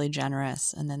be really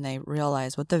generous. And then they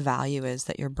realize what the value is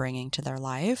that you're bringing to their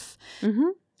life. Mm-hmm.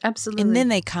 Absolutely. And then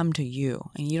they come to you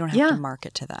and you don't have to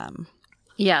market to them.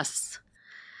 Yes.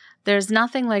 There's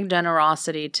nothing like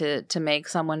generosity to make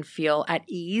someone feel at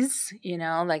ease,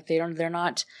 like they're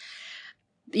not,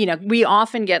 we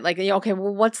often get like, okay,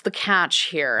 well, what's the catch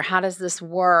here? How does this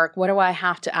work? What do I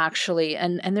have to actually,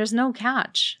 and there's no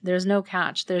catch. There's no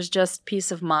catch. There's just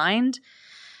peace of mind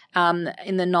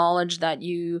in the knowledge that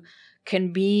you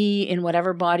can be in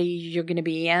whatever body you're going to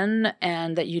be in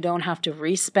and that you don't have to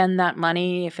re-spend that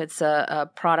money if it's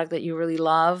a product that you really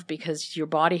love because your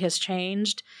body has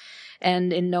changed.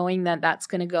 And in knowing that that's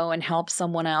going to go and help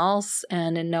someone else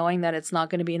and in knowing that it's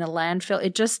not going to be in a landfill,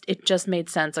 it just made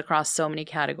sense across so many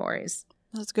categories.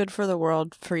 That's good for the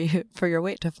world, for your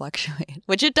weight to fluctuate,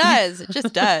 which it does. It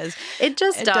just does. It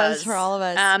does for all of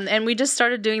us. And we just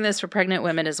started doing this for pregnant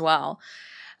women as well.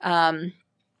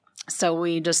 So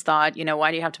we just thought,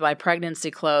 why do you have to buy pregnancy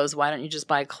clothes? Why don't you just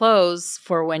buy clothes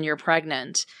for when you're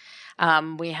pregnant?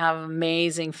 We have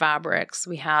amazing fabrics.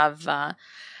 We have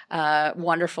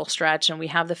wonderful stretch, and we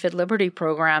have the Fit Liberty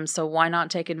program. So why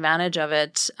not take advantage of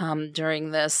it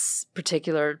during this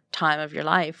particular time of your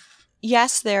life?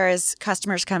 Yes, there is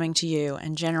customers coming to you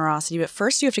and generosity, but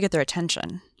first you have to get their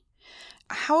attention.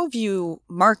 How have you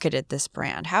marketed this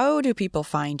brand? How do people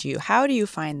find you? How do you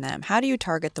find them? How do you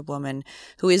target the woman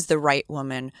who is the right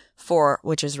woman for,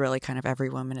 which is really kind of every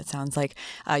woman, it sounds like,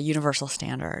 a universal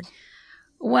standard?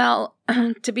 Well,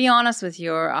 to be honest with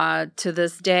you, to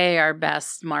this day, our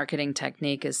best marketing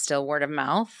technique is still word of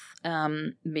mouth,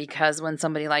 because when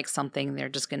somebody likes something, they're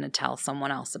just going to tell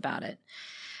someone else about it.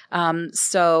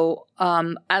 So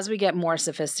as we get more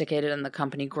sophisticated and the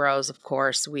company grows, of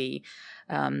course, we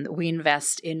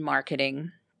invest in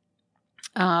marketing.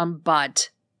 But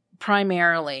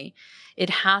primarily, it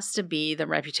has to be the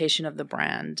reputation of the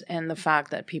brand and the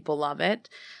fact that people love it.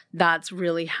 That's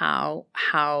really how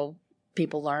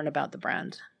people learn about the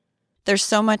brand. There's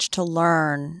so much to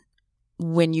learn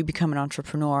when you become an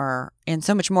entrepreneur and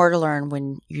so much more to learn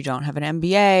when you don't have an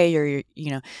MBA or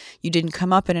you didn't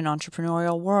come up in an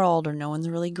entrepreneurial world or no one's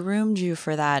really groomed you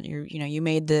for that. You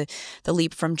made the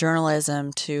leap from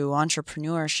journalism to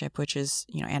entrepreneurship, which is,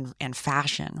 and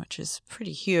fashion, which is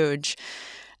pretty huge.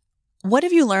 What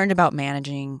have you learned about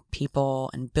managing people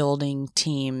and building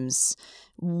teams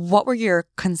What were your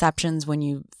conceptions when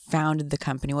you founded the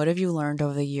company? What have you learned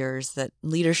over the years that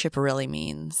leadership really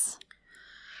means?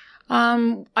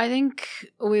 I think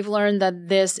we've learned that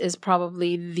this is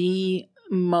probably the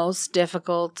most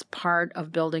difficult part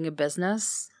of building a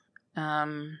business,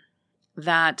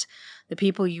 that the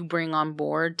people you bring on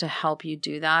board to help you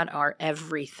do that are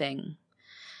everything.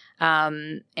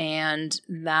 And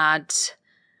that,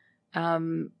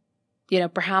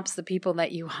 perhaps the people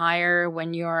that you hire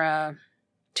when you're a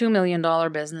 $2 million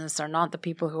business are not the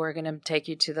people who are going to take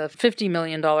you to the $50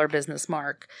 million business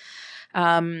mark.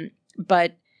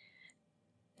 But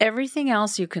everything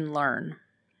else you can learn.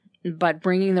 But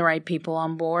bringing the right people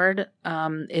on board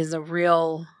is a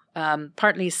real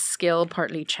partly skill,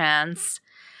 partly chance.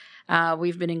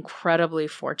 We've been incredibly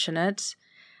fortunate.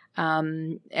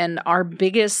 And our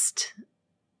biggest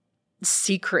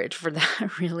secret for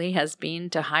that really has been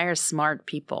to hire smart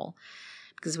people,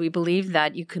 because we believe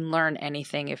that you can learn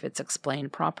anything if it's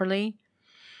explained properly.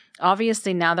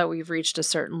 Obviously, now that we've reached a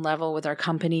certain level with our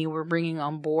company, we're bringing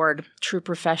on board true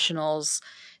professionals,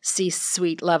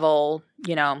 C-suite level,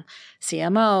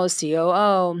 CMO,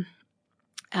 COO,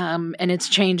 and it's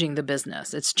changing the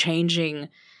business. It's changing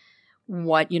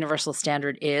what Universal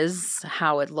Standard is,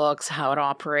 how it looks, how it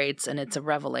operates, and it's a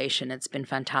revelation. It's been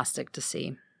fantastic to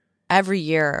see. Every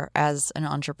year as an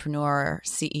entrepreneur,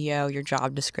 CEO, your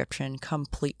job description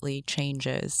completely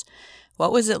changes.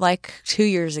 What was it like 2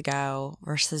 years ago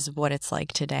versus what it's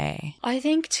like today? I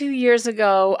think 2 years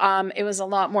ago, it was a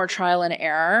lot more trial and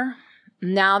error.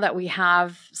 Now that we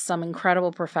have some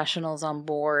incredible professionals on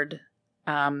board,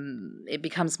 it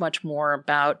becomes much more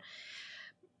about,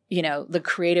 the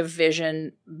creative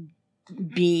vision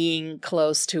being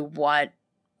close to what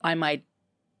I might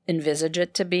envisage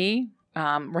it to be,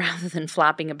 rather than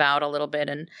flapping about a little bit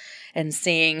and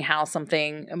seeing how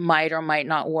something might or might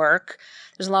not work.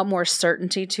 There's a lot more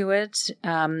certainty to it,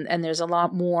 and there's a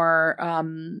lot more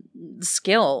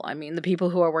skill. I mean, the people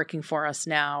who are working for us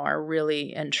now are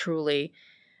really and truly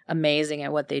amazing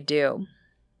at what they do.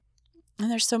 And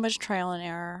there's so much trial and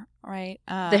error, right?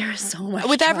 There's so much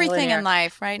with everything in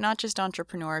life, right? Not just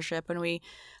entrepreneurship. And we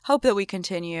hope that we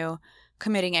continue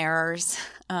committing errors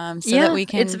that we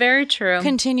can it's very true.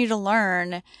 Continue to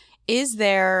learn.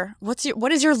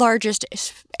 What is your largest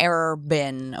error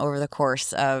been over the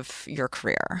course of your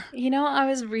career? I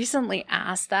was recently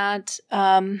asked that.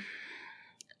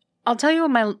 I'll tell you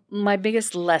what my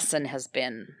biggest lesson has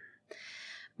been.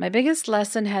 My biggest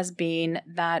lesson has been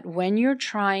that when you're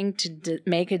trying to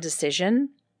make a decision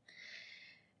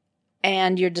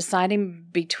and you're deciding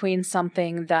between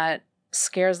something that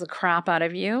scares the crap out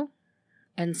of you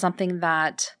and something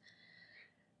that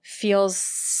feels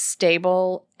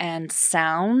stable and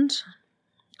sound,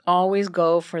 always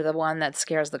go for the one that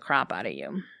scares the crap out of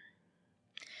you.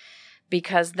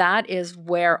 Because that is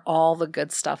where all the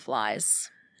good stuff lies.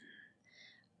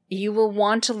 You will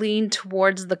want to lean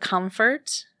towards the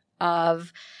comfort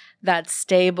of that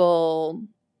stable,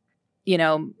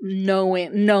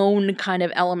 known kind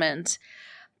of element.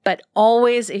 But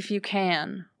always, if you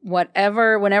can,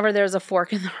 whenever there's a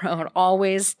fork in the road,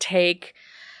 always take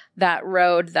that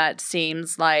road that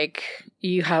seems like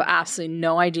you have absolutely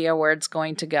no idea where it's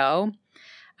going to go.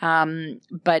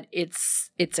 But it's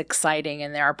exciting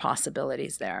and there are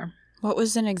possibilities there. What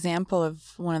was an example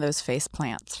of one of those face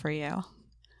plants for you?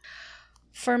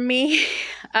 For me,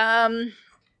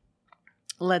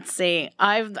 let's see.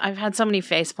 I've had so many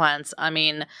face plants. I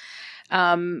mean,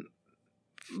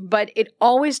 but it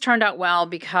always turned out well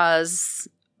because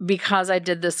I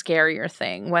did the scarier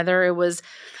thing, whether it was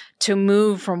to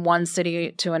move from one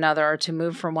city to another, or to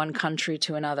move from one country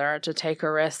to another, to take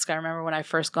a risk. I remember when I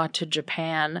first got to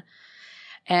Japan,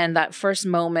 and that first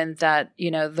moment that,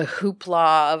 the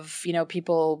hoopla of,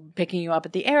 people picking you up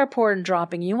at the airport and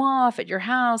dropping you off at your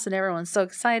house, and everyone's so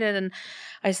excited. And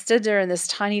I stood there in this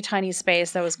tiny, tiny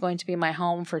space that was going to be my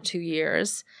home for 2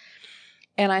 years.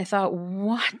 And I thought,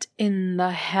 what in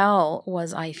the hell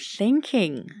was I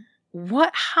thinking?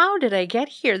 How did I get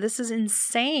here? This is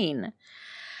insane.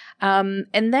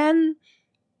 And then,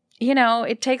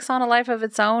 it takes on a life of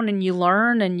its own, and you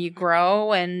learn and you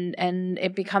grow, and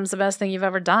it becomes the best thing you've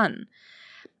ever done.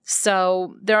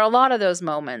 So there are a lot of those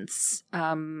moments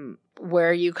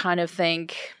where you kind of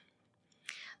think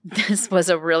this was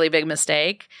a really big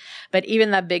mistake. But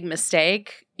even that big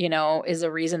mistake, is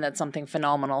a reason that something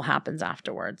phenomenal happens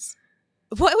afterwards.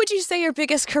 What would you say your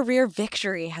biggest career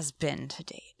victory has been to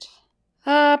date?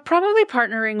 Probably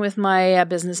partnering with my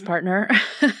business partner.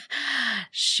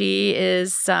 She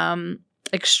is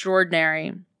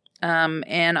extraordinary,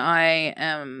 and I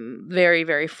am very,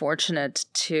 very fortunate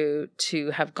to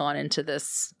have gone into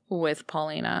this with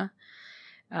Paulina.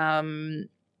 And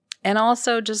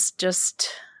also just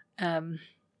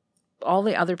all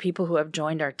the other people who have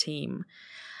joined our team.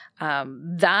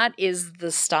 That is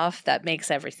the stuff that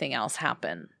makes everything else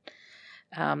happen.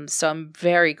 So I'm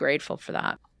very grateful for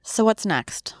that. So what's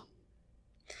next?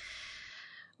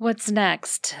 What's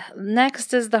next?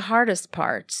 Next is the hardest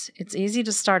part. It's easy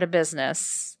to start a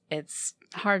business. It's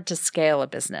hard to scale a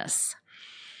business.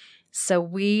 So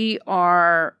we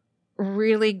are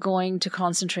really going to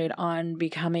concentrate on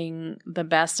becoming the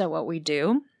best at what we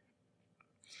do,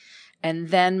 and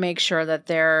then make sure that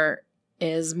there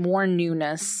is more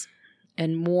newness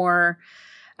and more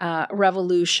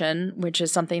revolution, which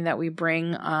is something that we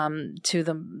bring to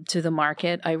the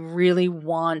market. I really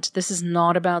want, this is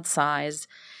not about size.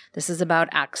 This is about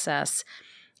access.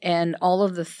 And all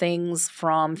of the things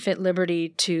from Fit Liberty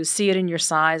to See It in Your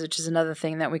Size, which is another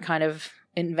thing that we kind of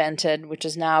invented, which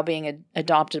is now being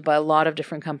adopted by a lot of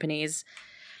different companies.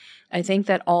 I think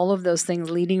that all of those things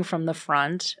leading from the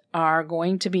front are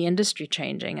going to be industry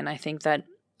changing. And I think that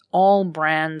all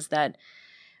brands that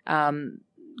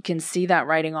can see that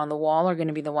writing on the wall are going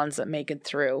to be the ones that make it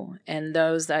through. And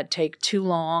those that take too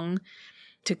long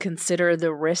to consider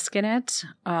the risk in it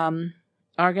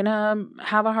are going to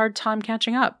have a hard time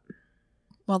catching up.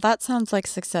 Well, that sounds like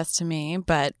success to me,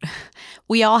 but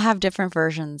we all have different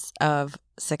versions of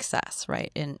success, right?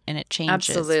 And it changes.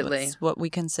 Absolutely. What we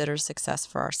consider success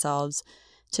for ourselves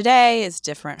today is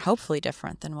different, hopefully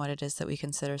different than what it is that we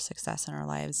consider success in our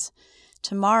lives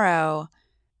tomorrow.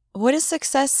 What is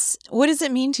success? What does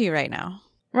it mean to you right now?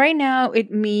 Right now,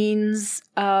 it means,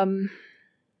 to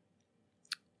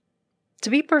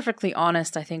be perfectly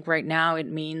honest, I think right now it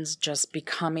means just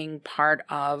becoming part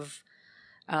of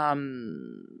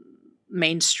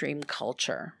mainstream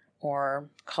culture or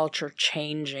culture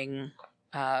changing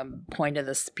point of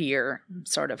the spear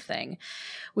sort of thing.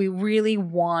 We really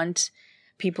want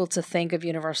people to think of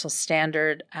Universal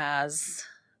Standard as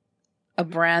a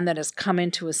brand that has come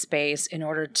into a space in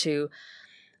order to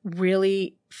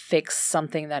really fix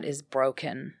something that is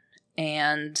broken.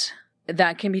 And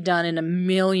that can be done in a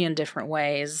million different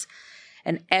ways,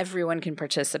 and everyone can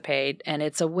participate, and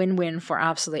it's a win-win for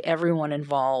absolutely everyone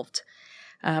involved.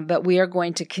 But we are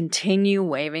going to continue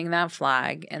waving that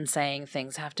flag and saying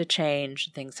things have to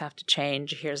change,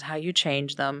 here's how you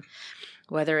change them,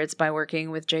 whether it's by working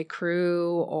with J.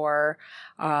 Crew or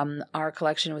our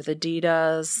collection with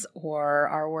Adidas or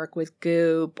our work with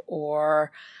Goop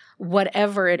or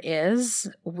whatever it is.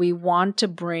 We want to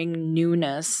bring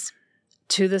newness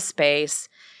to the space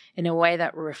in a way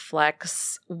that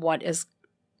reflects what is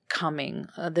coming,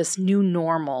 this new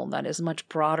normal that is much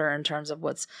broader in terms of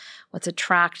what's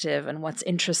attractive and what's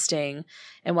interesting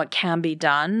and what can be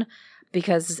done,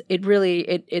 because it really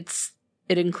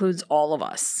it includes all of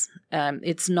us.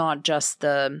 It's not just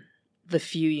the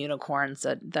few unicorns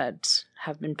that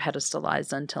have been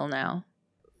pedestalized until now.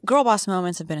 Girl boss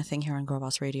moments have been a thing here on Girl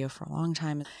Boss Radio for a long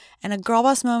time. And a girl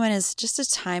boss moment is just a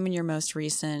time in your most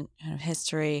recent kind of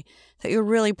history that you're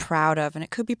really proud of. And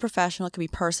it could be professional, it could be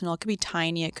personal, it could be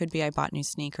tiny, it could be I bought new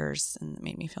sneakers and it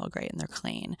made me feel great and they're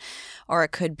clean. Or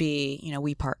it could be,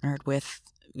 we partnered with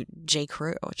J.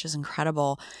 Crew, which is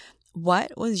incredible.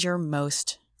 What was your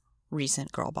most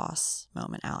recent girl boss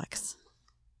moment, Alex?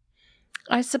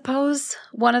 I suppose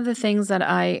one of the things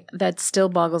that still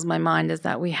boggles my mind is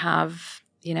that we have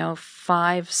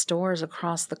 5 stores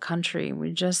across the country.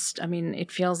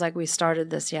 It feels like we started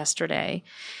this yesterday,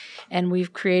 and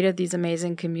we've created these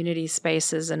amazing community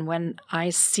spaces. And when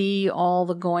I see all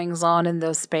the goings on in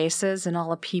those spaces and all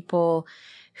the people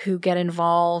who get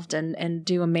involved and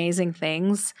do amazing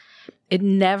things, it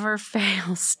never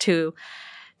fails to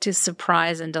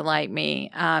surprise and delight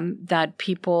me that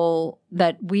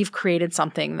we've created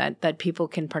something that people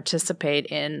can participate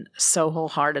in so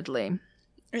wholeheartedly.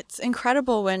 It's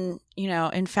incredible when,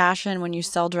 in fashion, when you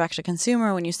sell direct to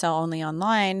consumer, when you sell only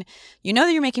online,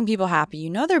 that you're making people happy.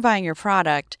 They're buying your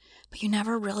product, but you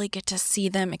never really get to see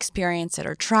them experience it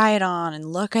or try it on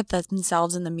and look at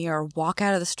themselves in the mirror, walk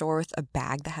out of the store with a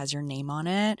bag that has your name on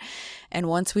it. And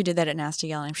once we did that at Nasty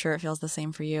Gal, I'm sure it feels the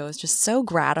same for you. It's just so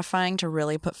gratifying to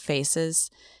really put faces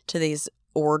to these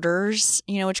orders,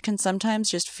 which can sometimes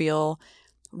just feel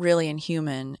really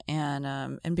inhuman,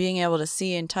 and being able to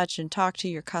see and touch and talk to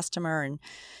your customer and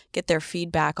get their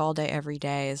feedback all day, every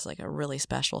day is like a really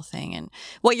special thing. And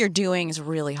what you're doing is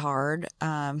really hard.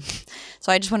 So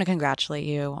I just want to congratulate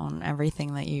you on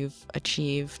everything that you've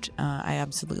achieved. I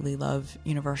absolutely love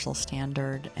Universal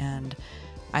Standard, and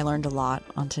I learned a lot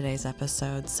on today's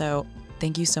episode. So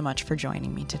thank you so much for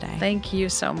joining me today. Thank you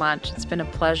so much. It's been a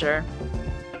pleasure.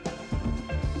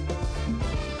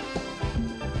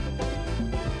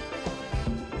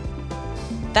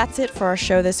 That's it for our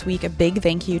show this week. A big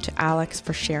thank you to Alex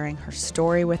for sharing her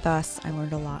story with us. I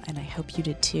learned a lot, and I hope you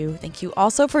did too. Thank you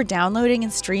also for downloading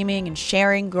and streaming and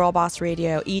sharing Girl Boss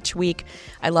Radio each week.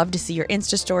 I love to see your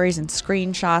Insta stories and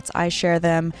screenshots. I share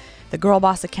them. The Girl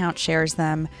Boss account shares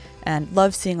them, and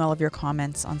love seeing all of your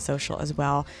comments on social as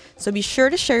well. So be sure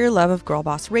to share your love of Girl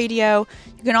Boss Radio.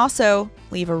 You can also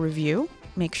leave a review.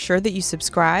 Make sure that you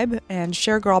subscribe and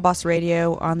share Girl Boss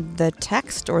Radio on the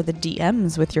text or the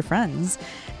DMs with your friends.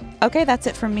 Okay, that's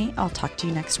it from me. I'll talk to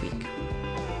you next week.